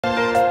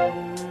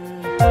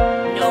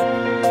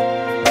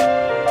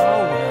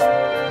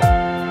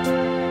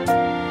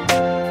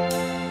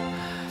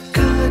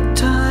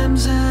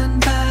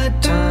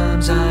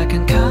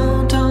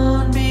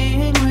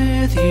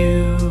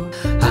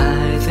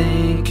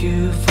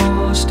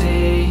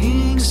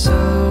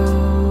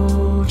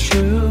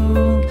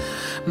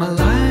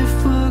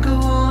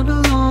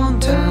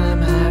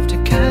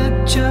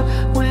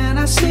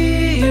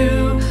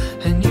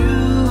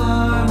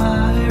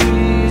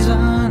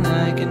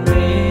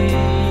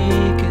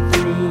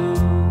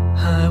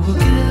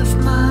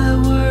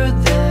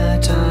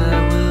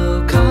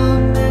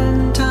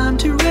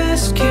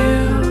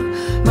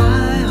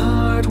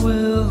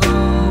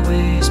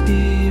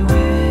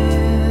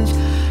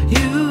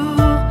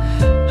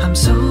I'm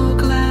so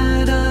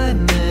glad I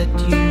met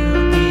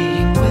you,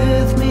 being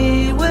with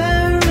me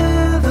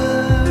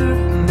wherever,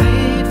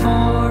 made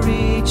for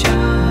each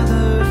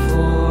other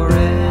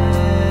forever.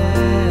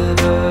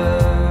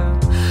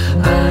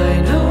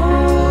 I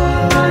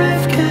know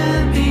life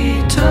can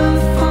be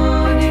tough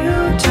on you,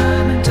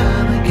 time and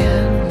time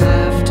again.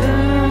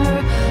 Laughter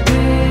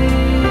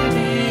may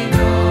be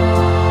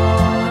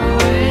gone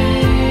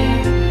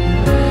away.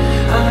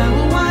 I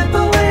will wipe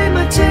away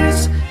my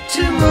tears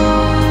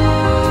tomorrow.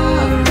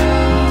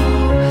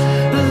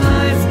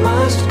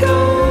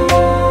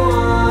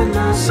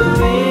 So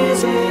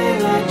easy,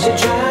 let you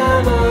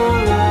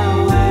travel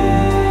away.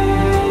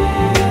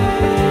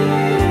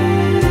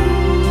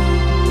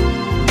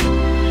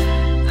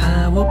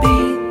 I will be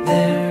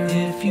there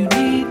if you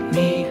need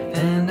me,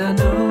 and I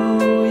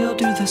know you'll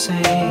do the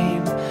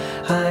same.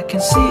 I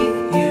can see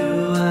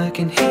you, I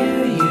can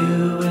hear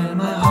you in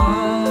my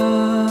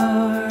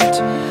heart.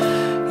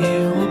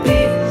 You will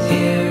be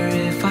here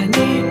if I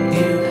need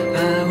you.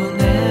 I will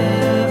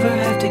never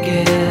have to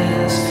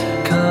guess,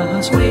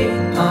 'cause we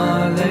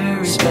are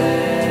very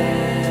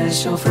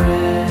special friends.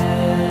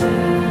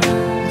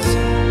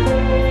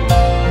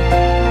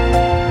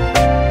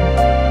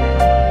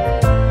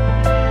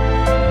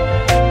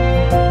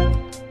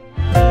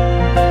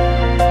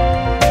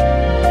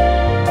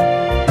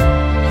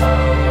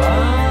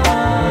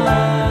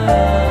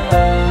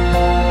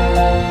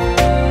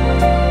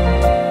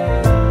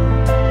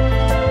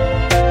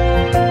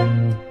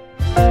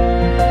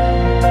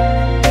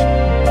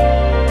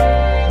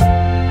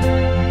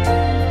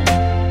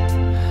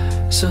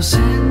 So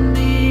send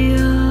me a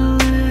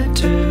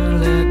letter,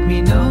 let me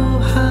know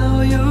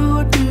how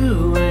you're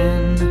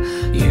doing.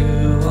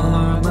 You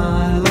are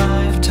my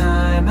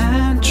lifetime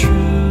and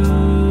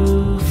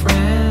true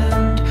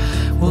friend.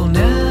 We'll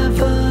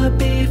never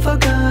be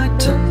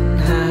forgotten,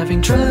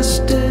 having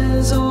trust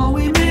is all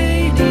we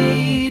may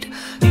need.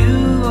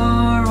 You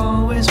are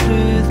always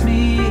with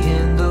me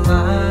in the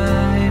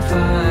life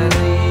I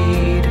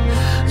lead.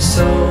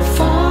 So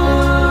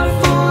far,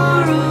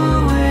 far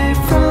away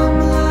from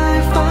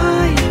life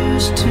I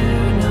used to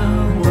know.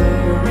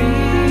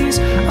 Worries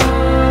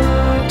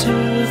are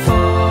too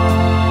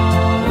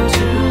far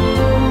to.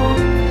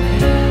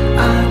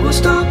 I will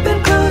stop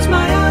and close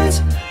my eyes,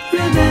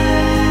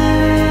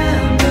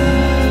 remember,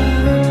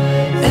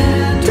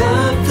 and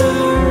of the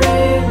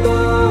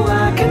rainbow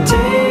I can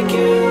take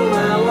you,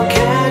 I will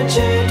catch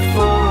it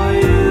for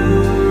you.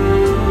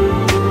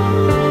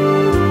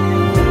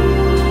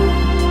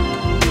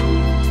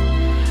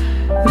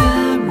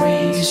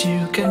 Memories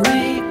you can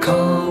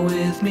recall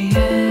with me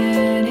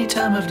any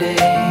time of day.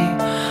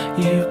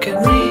 You can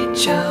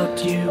reach out,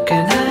 you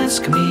can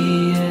ask me,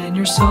 and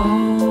your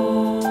soul